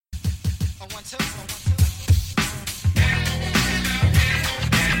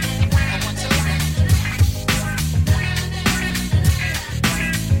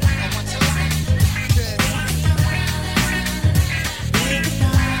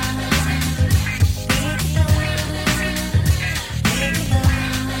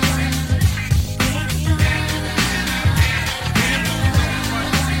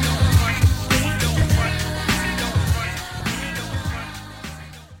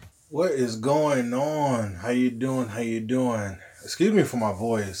What is going on? How you doing? How you doing? Excuse me for my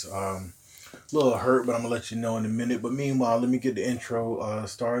voice. A little hurt, but I'm gonna let you know in a minute. But meanwhile, let me get the intro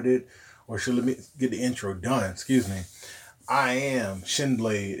started, or should let me get the intro done. Excuse me. I am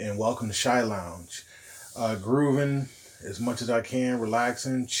Shinblade, and welcome to Shy Lounge. Grooving as much as I can,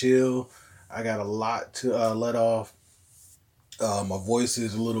 relaxing, chill. I got a lot to let off. My voice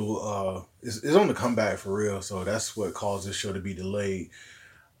is a little it's on the comeback for real, so that's what caused this show to be delayed.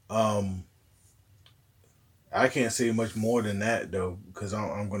 Um, I can't say much more than that though, because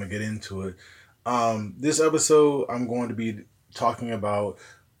I'm going to get into it. This episode, I'm going to be talking about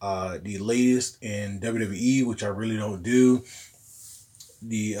the latest in WWE, which I really don't do.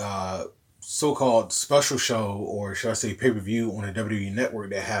 The so-called special show, or should I say pay-per-view on the WWE Network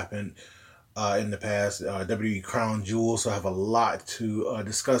that happened in the past, WWE Crown Jewel. So I have a lot to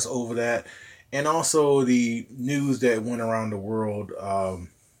discuss over that, and also the news that went around the world.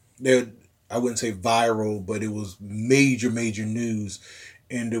 That I wouldn't say viral, but it was major news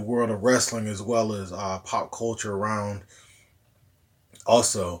in the world of wrestling as well as pop culture around.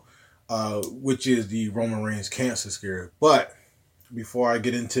 Also, which is the Roman Reigns cancer scare. But before I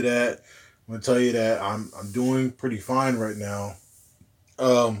get into that, I'm gonna tell you that I'm doing pretty fine right now.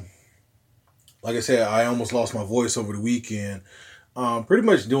 Um, like I said, I almost lost my voice over the weekend. Pretty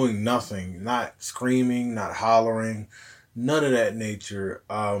much doing nothing, not screaming, not hollering, none of that nature.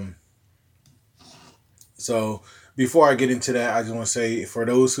 So before I get into that, I just want to say for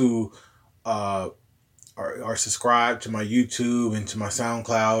those who uh, are subscribed to my YouTube and to my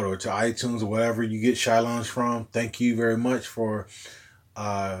SoundCloud or to iTunes or whatever you get Shy Lounge from, thank you very much for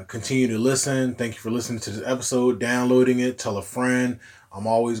continue to listen. Thank you for listening to this episode, downloading it, tell a friend. I'm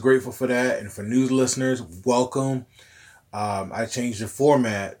always grateful for that. And for new listeners, welcome. I changed the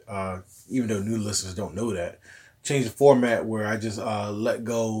format, even though new listeners don't know that. Changed the format where I just let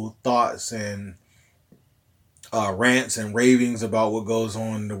go thoughts and rants and ravings about what goes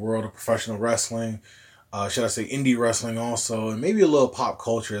on in the world of professional wrestling. Should I say indie wrestling also, and maybe a little pop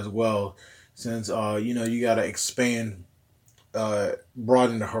culture as well, since you got to expand,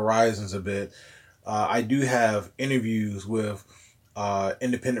 broaden the horizons a bit. I do have interviews with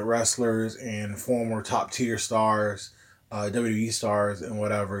independent wrestlers and former top tier stars, WWE stars, and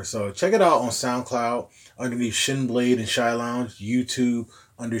whatever. So check it out on SoundCloud underneath Shinblade and Shy Lounge. YouTube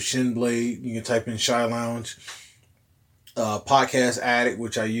under Shinblade, you can type in Shy Lounge. Podcast Addict,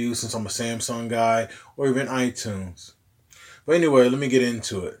 which I use since I'm a Samsung guy, or even iTunes. But anyway, let me get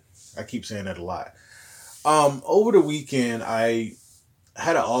into it. I keep saying that a lot. Over the weekend, I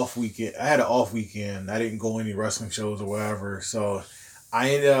had an off weekend. I didn't go any wrestling shows or whatever. So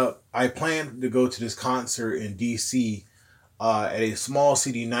I planned to go to this concert in DC at a small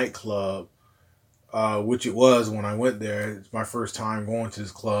city nightclub, which it was when I went there. It's my first time going to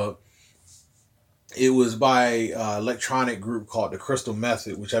this club. It was by an electronic group called the Crystal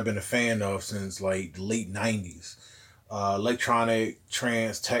Method, which I've been a fan of since like the late 90s. Electronic,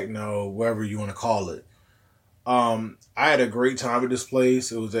 trance, techno, whatever you want to call it. I had a great time at this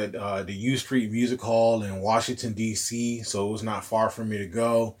place. It was at the U Street Music Hall in Washington, D.C., so it was not far for me to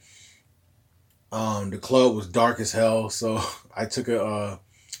go. The club was dark as hell, so I took a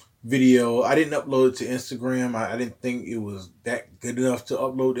video. I didn't upload it to Instagram. I didn't think it was that good enough to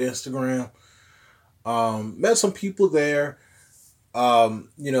upload to Instagram. Met some people there.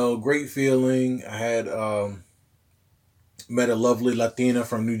 Great feeling. I had met a lovely Latina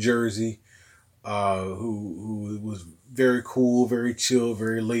from New Jersey, who was very cool, very chill,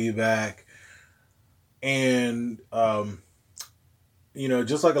 very laid back, and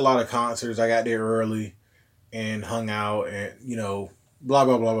just like a lot of concerts, I got there early and hung out, and blah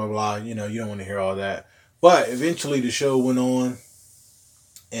blah blah blah blah. You don't want to hear all that, but eventually the show went on,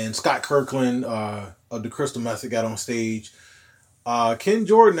 and Scott Kirkland of the Crystal Method got on stage. Ken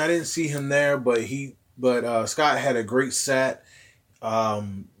Jordan, I didn't see him there, but Scott had a great set. A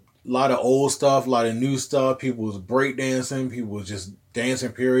lot of old stuff, a lot of new stuff. People was breakdancing, people was just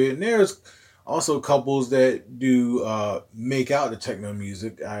dancing, period. And there's also couples that do make out the techno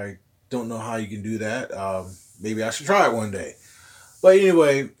music. I don't know how you can do that. Maybe I should try it one day. But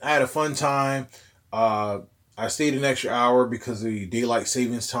anyway, I had a fun time. I stayed an extra hour because of the daylight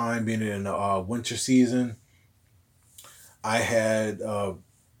savings time being in the winter season. I had um,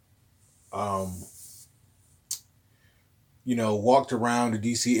 walked around the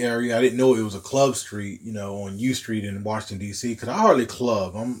DC area. I didn't know it was a club street, on U Street in Washington DC, because I hardly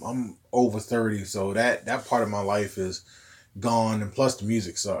club. I'm over 30, so that part of my life is gone, and plus the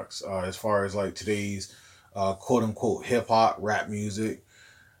music sucks. As far as like today's quote unquote hip hop rap music,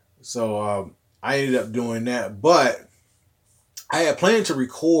 so I ended up doing that, but I had planned to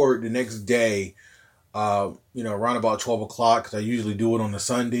record the next day. Around about 12 o'clock, because I usually do it on a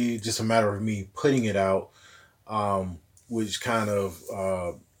Sunday. Just a matter of me putting it out, which kind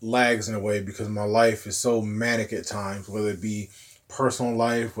of lags in a way because my life is so manic at times, whether it be personal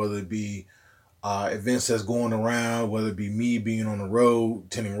life, whether it be events that's going around, whether it be me being on the road,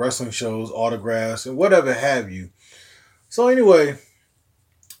 attending wrestling shows, autographs, and whatever have you. So anyway,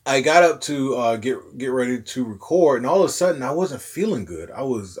 I got up to get ready to record, and all of a sudden I wasn't feeling good. I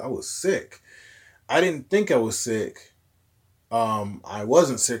was sick. I didn't think I was sick. I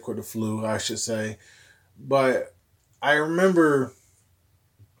wasn't sick with the flu, I should say, but I remember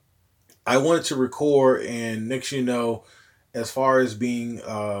I wanted to record, and next you know, as far as being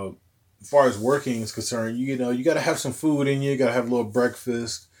as far as working is concerned, you got to have some food in you. You got to have a little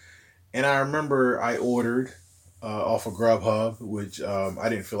breakfast. And I remember I ordered off of Grubhub, which I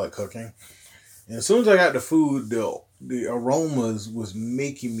didn't feel like cooking. And as soon as I got the food, the aromas was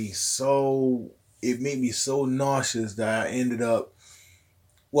making me so. It made me so nauseous that I ended up.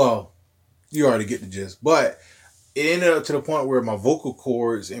 Well, you already get the gist, but it ended up to the point where my vocal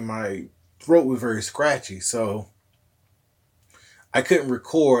cords and my throat was very scratchy. So I couldn't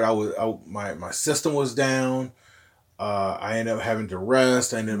record. My system was down. I ended up having to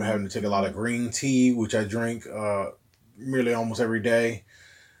rest. I ended up having to take a lot of green tea, which I drink really almost every day,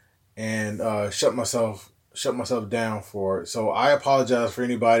 and shut myself down for it. So I apologize for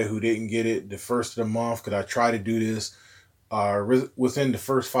anybody who didn't get it the first of the month, because I try to do this within the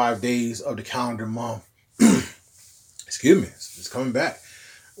first 5 days of the calendar month. Excuse me, it's coming back.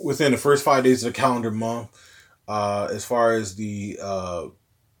 Within the first 5 days of the calendar month, as far as the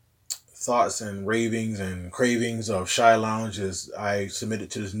thoughts and ravings and cravings of Shy Lounge, as I submitted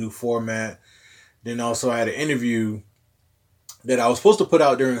to this new format. Then also I had an interview that I was supposed to put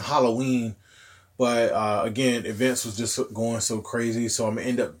out during Halloween, but again, events was just going so crazy, so I'm gonna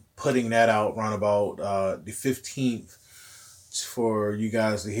end up putting that out around about the 15th for you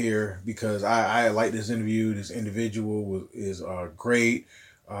guys to hear, because I like this interview. This individual is great.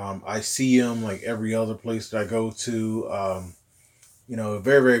 I see him like every other place that I go to. A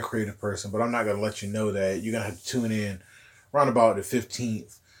very, very creative person, but I'm not going to let you know that. You're going to have to tune in around about the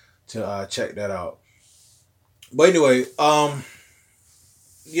 15th to check that out. But anyway,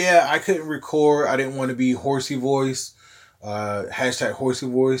 yeah, I couldn't record. I didn't want to be horsey voice, hashtag horsey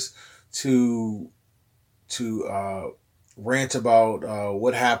voice, to rant about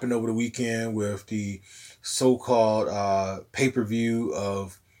what happened over the weekend with the so-called pay-per-view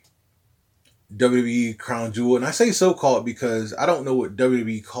of WWE Crown Jewel. And I say so-called because I don't know what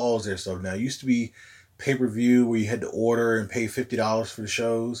WWE calls their stuff now. It used to be pay-per-view where you had to order and pay $50 for the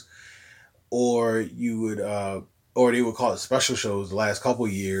shows, or you would or they would call it special shows the last couple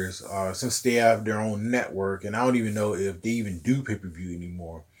of years, since they have their own network, and I don't even know if they even do pay-per-view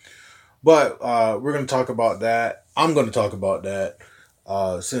anymore. But we're going to talk about that. I'm going to talk about that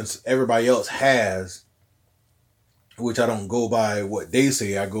since everybody else has, which I don't go by what they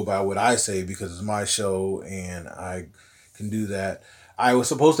say. I go by what I say because it's my show and I can do that. I was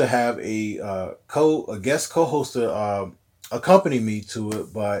supposed to have a guest co-host to accompany me to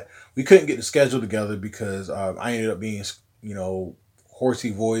it, but we couldn't get the schedule together because I ended up being,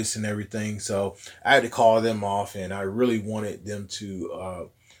 horsey voice and everything. So I had to call them off, and I really wanted them to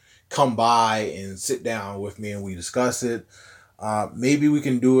come by and sit down with me and we discuss it. Maybe we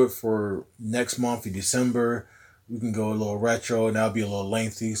can do it for next month in December. We can go a little retro, and that'll be a little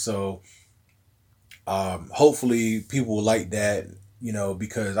lengthy. So hopefully people will like that,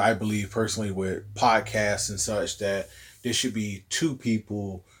 because I believe personally with podcasts and such that there should be two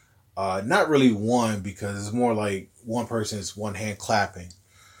people, not really one, because it's more like one person is one hand clapping.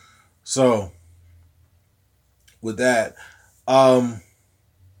 So with that,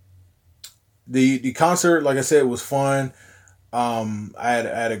 the concert, like I said, was fun. I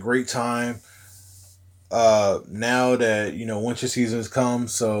had a great time. Now that winter season has come,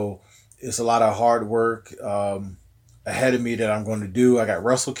 so it's a lot of hard work ahead of me that I'm going to do. I got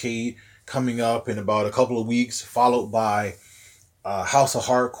WrestleCade coming up in about a couple of weeks, followed by House of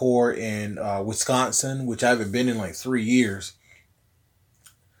Hardcore in Wisconsin, which I haven't been in like 3 years.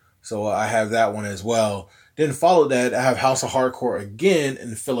 So I have that one as well. Then follow that, I have House of Hardcore again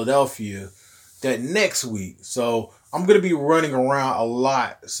in Philadelphia that next week. So I'm going to be running around a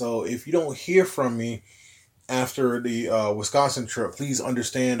lot. So if you don't hear from me after the Wisconsin trip, please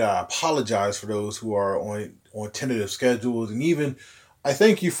understand I apologize for those who are on tentative schedules. And even I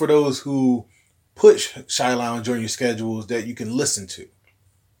thank you for those who put Shy Lounge on your schedules that you can listen to.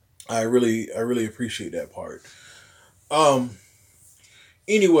 I really appreciate that part.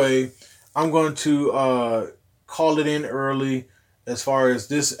 Anyway, I'm going to call it in early as far as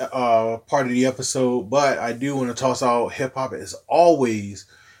this part of the episode, but I do want to toss out hip hop as always.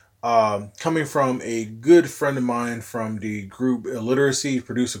 Coming from a good friend of mine from the group Illiteracy,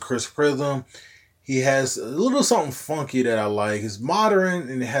 producer Chris Prism. He has a little something funky that I like. It's modern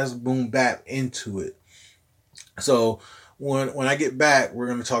and it has boom bap into it. So when I get back, we're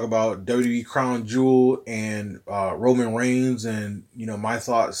going to talk about WWE Crown Jewel and Roman Reigns, and my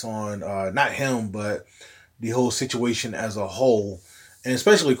thoughts on not him but the whole situation as a whole, and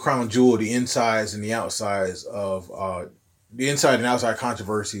especially Crown Jewel, the insides and the outsides of the inside and outside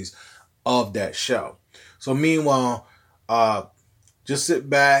controversies of that show. So meanwhile, just sit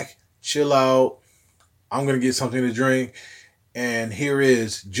back, chill out. I'm going to get something to drink. And here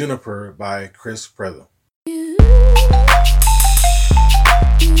is Juniper by Chris Prism.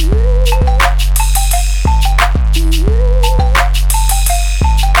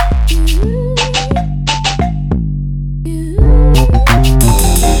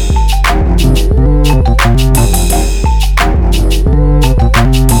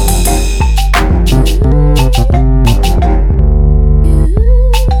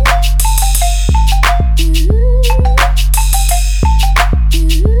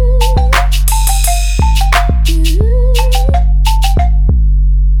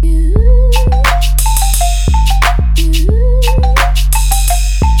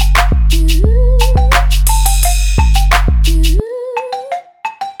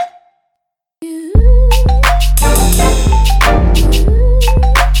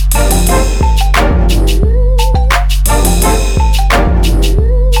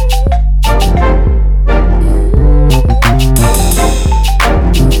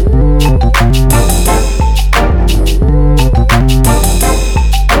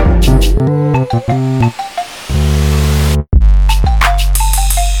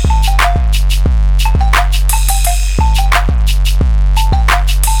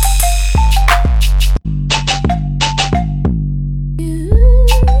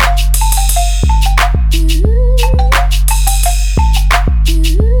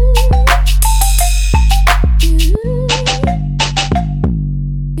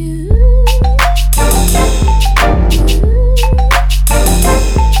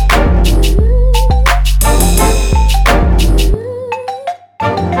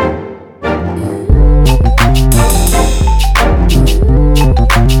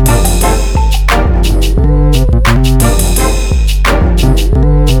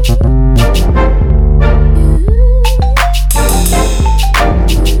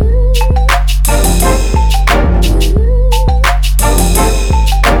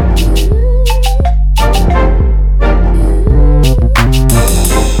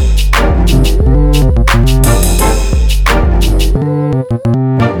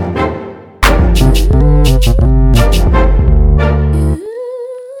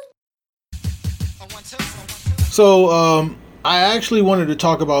 So, I actually wanted to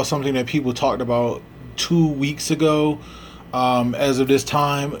talk about something that people talked about 2 weeks ago, as of this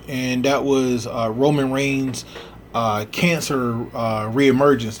time, and that was Roman Reigns' cancer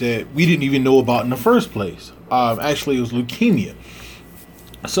reemergence that we didn't even know about in the first place. Actually, it was leukemia.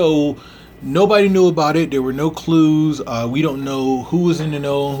 So, nobody knew about it. There were no clues. We don't know who was in the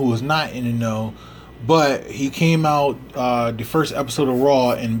know and who was not in the know. But he came out the first episode of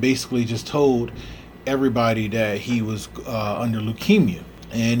Raw and basically just told everybody that he was under leukemia,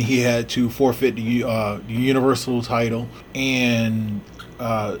 and he had to forfeit the Universal title, and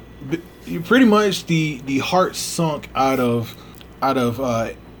pretty much the heart sunk out of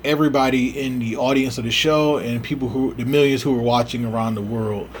everybody in the audience of the show and the millions who were watching around the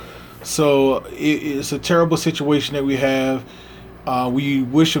world. So it's a terrible situation that we have. We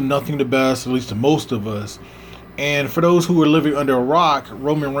wish him nothing the best, at least to most of us. And for those who are living under a rock,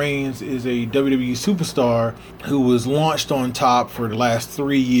 Roman Reigns is a WWE superstar who was launched on top for the last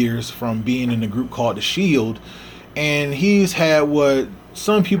 3 years from being in a group called The Shield. And he's had what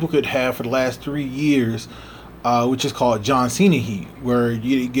some people could have for the last 3 years, which is called John Cena heat, where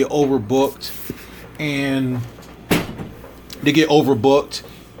you get overbooked, and they get overbooked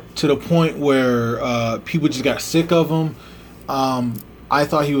to the point where people just got sick of him. I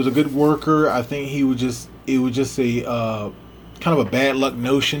thought he was a good worker. I think he was just it was just a kind of a bad luck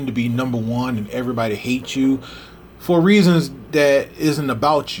notion to be number one and everybody hates you for reasons that isn't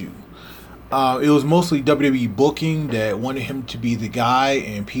about you. It was mostly WWE booking that wanted him to be the guy,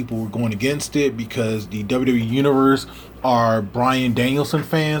 and people were going against it because the WWE Universe are Bryan Danielson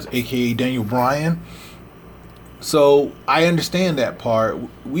fans, aka Daniel Bryan. So I understand that part.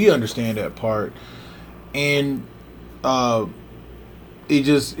 We understand that part, and it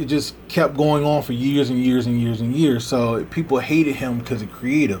just kept going on for years and years and years and years. So people hated him because of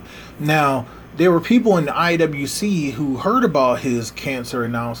creative. Now, there were people in the IWC who heard about his cancer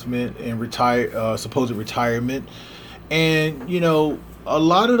announcement and supposed retirement, and a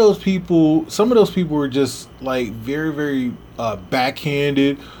lot of those people, some of those people were just like very, very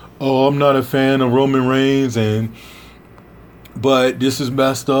backhanded. Oh, I'm not a fan of Roman Reigns, but this is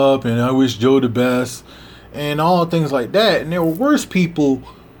messed up, and I wish Joe the best, and all things like that. And there were worse people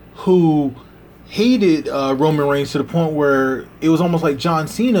who hated Roman Reigns to the point where it was almost like John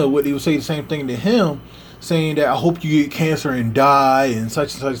Cena would say the same thing to him, saying that I hope you get cancer and die and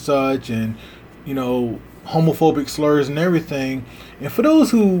such, and homophobic slurs and everything. And for those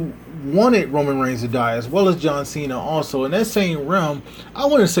who wanted Roman Reigns to die, as well as John Cena also, in that same realm, I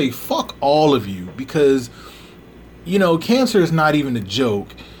want to say fuck all of you, because cancer is not even a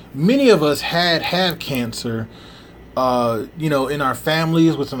joke. Many of us had cancer, in our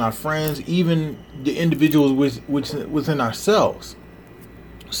families, within our friends, even the individuals within ourselves.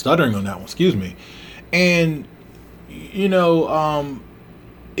 Stuttering on that one, excuse me. And it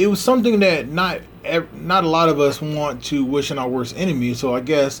was something that not a lot of us want to wish on our worst enemy. So I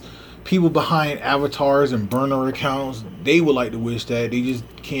guess people behind avatars and burner accounts, they would like to wish that. They just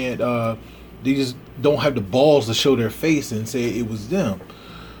can't. They just don't have the balls to show their face and say it was them.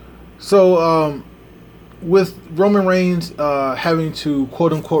 So with Roman Reigns having to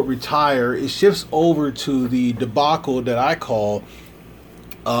quote unquote retire, it shifts over to the debacle that I call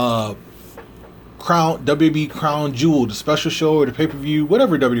WWE Crown Jewel, the special show or the pay-per-view,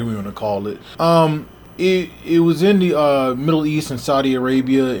 whatever WWE want to call it. It was in the Middle East and Saudi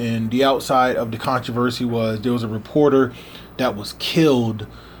Arabia, and the outside of the controversy was there was a reporter that was killed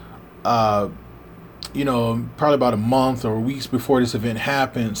probably about a month or weeks before this event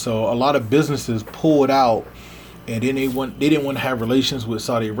happened. So a lot of businesses pulled out, and then they didn't want to have relations with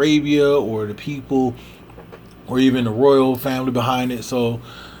Saudi Arabia or the people or even the royal family behind it. So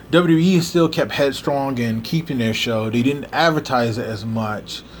WWE still kept headstrong in keeping their show. They didn't advertise it as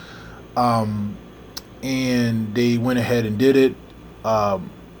much, and they went ahead and did it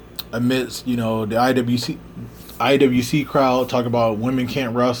amidst the IWC crowd talking about women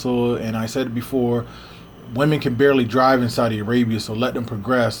can't wrestle, and I said it before, women can barely drive in Saudi Arabia, so let them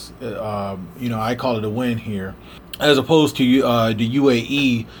progress. I call it a win here, as opposed to the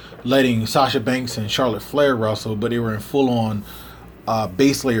UAE letting Sasha Banks and Charlotte Flair wrestle, but they were in full-on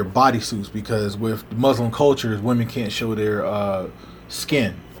base layer bodysuits, because with Muslim cultures, women can't show their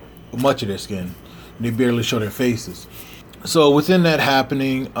skin, much of their skin. They barely show their faces. So within that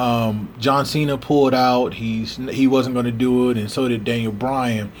happening, John Cena pulled out. He wasn't going to do it, and so did Daniel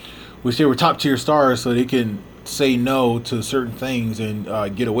Bryan, which they were top tier stars, so they can say no to certain things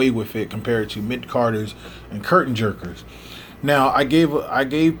and get away with it compared to mid carders and curtain jerkers. Now I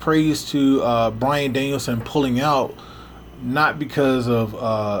gave praise to Bryan Danielson pulling out, not because of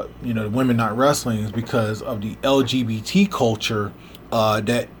the women not wrestling, it's because of the LGBT culture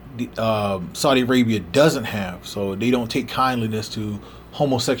that Saudi Arabia doesn't have. So they don't take kindliness to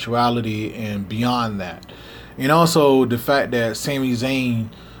homosexuality and beyond that. And also the fact that Sami Zayn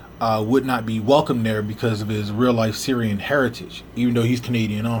would not be welcome there because of his real life Syrian heritage, even though he's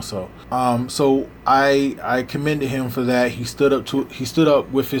Canadian also. So I commended him for that. He stood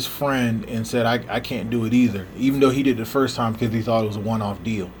up with his friend and said, I can't do it either, even though he did it the first time because he thought it was a one-off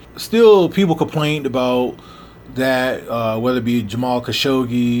deal. Still, people complained about that, whether it be Kamal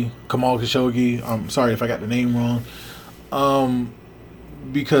Khashoggi, I'm sorry if I got the name wrong,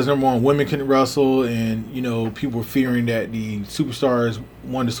 because number one, women couldn't wrestle, and people were fearing that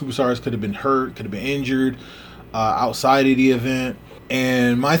one of the superstars could have been hurt, could have been injured outside of the event.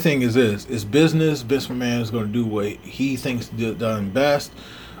 And my thing is this: it's business. Vince McMahon is going to do what he thinks done best.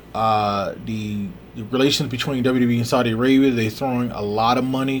 The relations between WWE and Saudi Arabia, they're throwing a lot of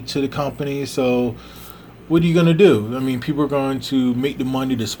money to the company, so what are you going to do? I mean, people are going to make the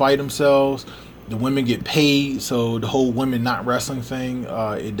money despite themselves. The women get paid, so the whole women not wrestling thing,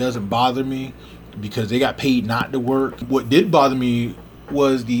 it doesn't bother me because they got paid not to work. What did bother me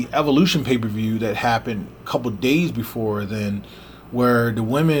was the Evolution pay-per-view that happened a couple days before then, where the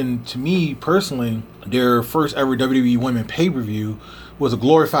women, to me personally, their first ever WWE women pay-per-view was a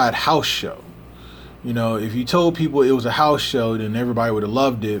glorified house show. You know, if you told people it was a house show, then everybody would have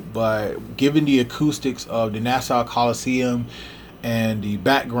loved it. But given the acoustics of the Nassau Coliseum and the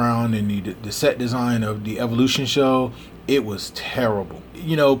background and the set design of the Evolution show, it was terrible.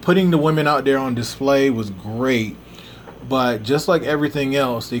 You know, putting the women out there on display was great, but just like everything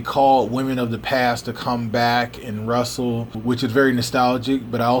else, they called women of the past to come back and wrestle, which is very nostalgic,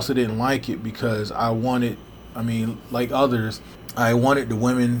 but I also didn't like it because like others, I wanted the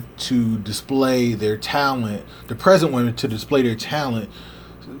women to display their talent, the present women to display their talent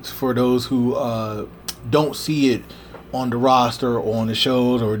for those who don't see it on the roster or on the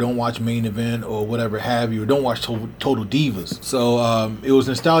shows, or don't watch Main Event or whatever have you, or don't watch Total Divas. So it was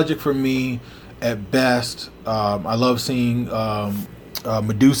nostalgic for me at best. I love seeing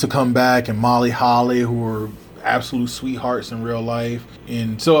Medusa come back and Molly Holly, who were absolute sweethearts in real life.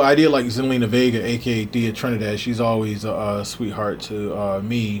 And so I did like Zelina Vega, aka Thea Trinidad. She's always a sweetheart to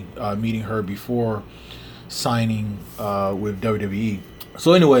me, meeting her before signing with WWE.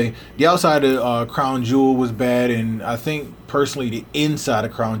 So anyway, the outside of Crown Jewel was bad, and I think personally the inside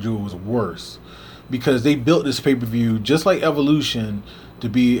of Crown Jewel was worse, because they built this pay-per-view just like Evolution to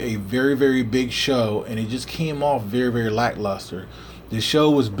be a very, very big show, and it just came off very, very lackluster. The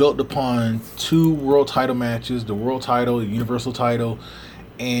show was built upon 2 world title matches, the world title, the universal title,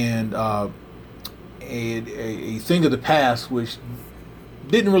 and a thing of the past, which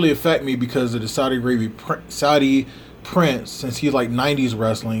didn't really affect me because of the Saudi Prince. Since he's like 90s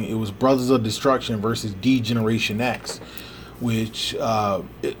wrestling, it was Brothers of Destruction versus D-Generation X, which, is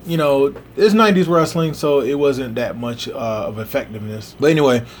 90s wrestling, so it wasn't that much of effectiveness. But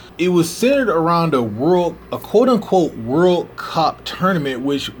anyway, it was centered around a quote-unquote World Cup tournament,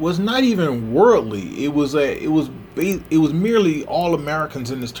 which was not even worldly. It was merely all Americans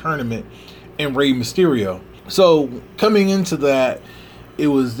in this tournament and Rey Mysterio. So coming into that, it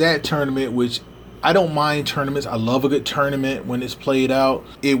was that tournament, which I don't mind tournaments. I love a good tournament when it's played out.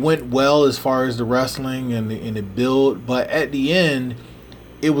 It went well as far as the wrestling and the build, but at the end,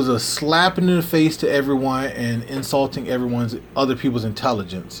 it was a slap in the face to everyone and insulting other people's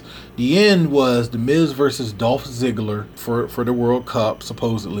intelligence. The end was The Miz versus Dolph Ziggler for the World Cup,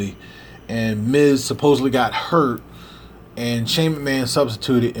 supposedly, and Miz supposedly got hurt, and Shane McMahon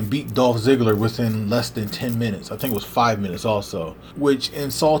substituted and beat Dolph Ziggler within less than 10 minutes. I think it was 5 minutes also, which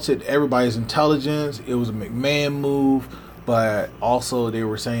insulted everybody's intelligence. It was a McMahon move, but also they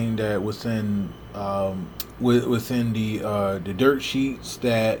were saying that within the dirt sheets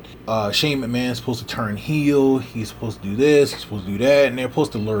that Shane McMahon's supposed to turn heel. He's supposed to do this, he's supposed to do that, and they're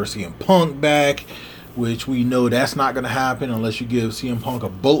supposed to lure CM Punk back, which we know that's not going to happen unless you give CM Punk a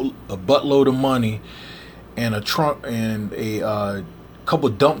buttload of money and a trunk and a couple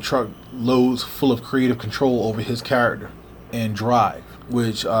dump truck loads full of creative control over his character and drive,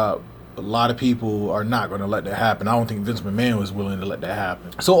 which a lot of people are not going to let that happen. I don't think Vince McMahon was willing to let that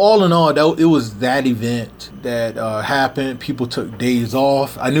happen. So all in all, it was that event that happened. People took days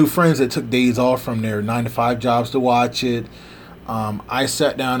off. I knew friends that took days off from their 9-to-5 jobs to watch it. I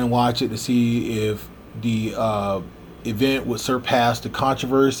sat down and watched it to see if the event would surpass the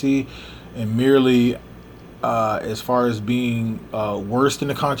controversy, and merely as far as being worse than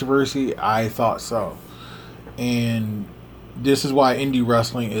the controversy, I thought so. And this is why indie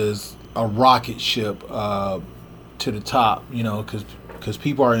wrestling is a rocket ship to the top, because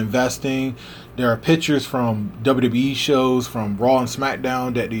people are investing. There are pictures from WWE shows, from Raw and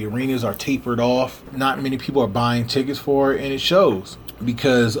SmackDown, that the arenas are tapered off. Not many people are buying tickets for it, and it shows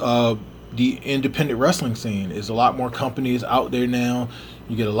because the independent wrestling scene is a lot more companies out there now.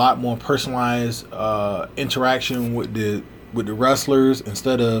 You get a lot more personalized interaction with the wrestlers,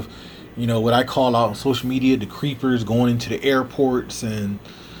 instead of what I call out on social media, the creepers going into the airports and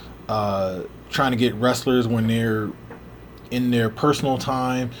trying to get wrestlers when they're in their personal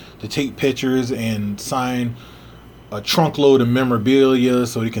time to take pictures and sign a trunk load of memorabilia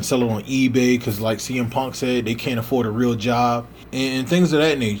so they can sell it on eBay, because like CM Punk said, they can't afford a real job and things of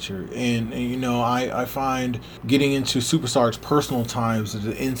that nature. And I find getting into superstars' personal times is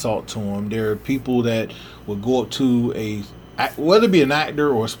an insult to them. There are people that will go up to whether it be an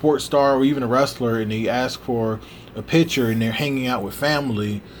actor or a sports star or even a wrestler, and they ask for a picture and they're hanging out with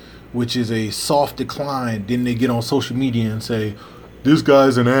family, which is a soft decline. Then they get on social media and say, this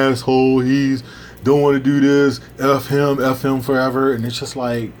guy's an asshole, he's don't want to do this, F him forever. And it's just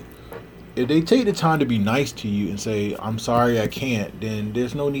like, if they take the time to be nice to you and say, I'm sorry, I can't, then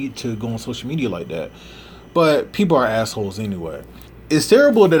there's no need to go on social media like that. But people are assholes anyway. It's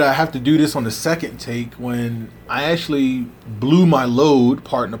terrible that I have to do this on the second take when I actually blew my load,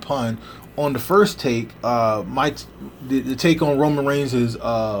 pardon the pun, on the first take. The take on Roman Reigns'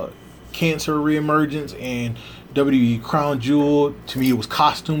 cancer reemergence, and WWE Crown Jewel. To me, it was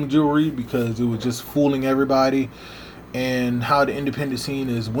costume jewelry because it was just fooling everybody, and how the independent scene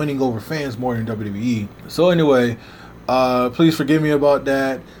is winning over fans more than WWE. So anyway, please forgive me about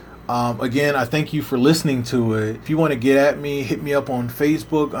that. Again, I thank you for listening to it. If you want to get at me, hit me up on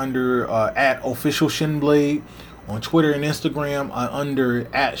Facebook under at Official Shinblade, on Twitter and Instagram under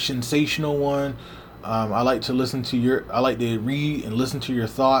at Sensational One. I like to read and listen to your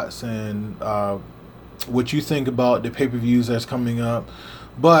thoughts and what you think about the pay-per-views that's coming up.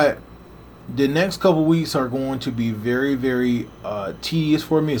 But the next couple weeks are going to be very, very tedious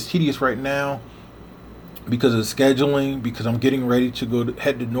for me. It's tedious right now because of scheduling, because I'm getting ready to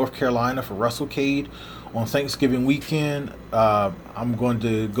head to North Carolina for WrestleCade on Thanksgiving weekend. I'm going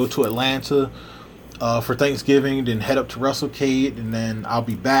to go to Atlanta for Thanksgiving, then head up to WrestleCade, and then I'll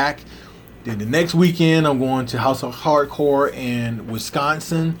be back. Then the next weekend, I'm going to House of Hardcore in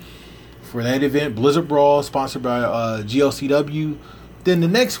Wisconsin for that event, Blizzard Brawl, sponsored by GLCW. Then the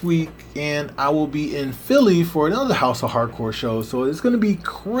next weekend, I will be in Philly for another House of Hardcore show. So it's going to be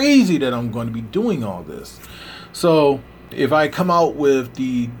crazy that I'm going to be doing all this. So if I come out with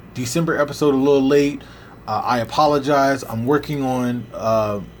the December episode a little late, I apologize. I'm working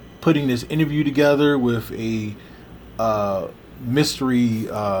on putting this interview together with a mystery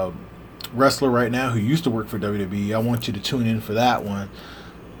wrestler right now who used to work for WWE. I want you to tune in for that one,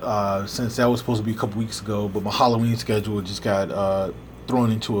 since that was supposed to be a couple weeks ago, but my Halloween schedule just got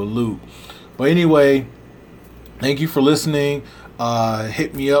thrown into a loop. But anyway, thank you for listening.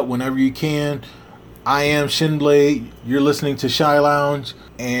 Hit me up whenever you can. I am Shinblade. You're listening to Shy Lounge,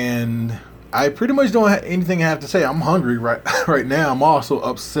 and I pretty much don't have anything I have to say. I'm hungry right now. I'm also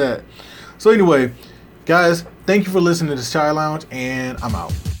upset. So anyway, guys, thank you for listening to Shy Lounge, and I'm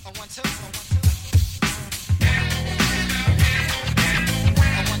out.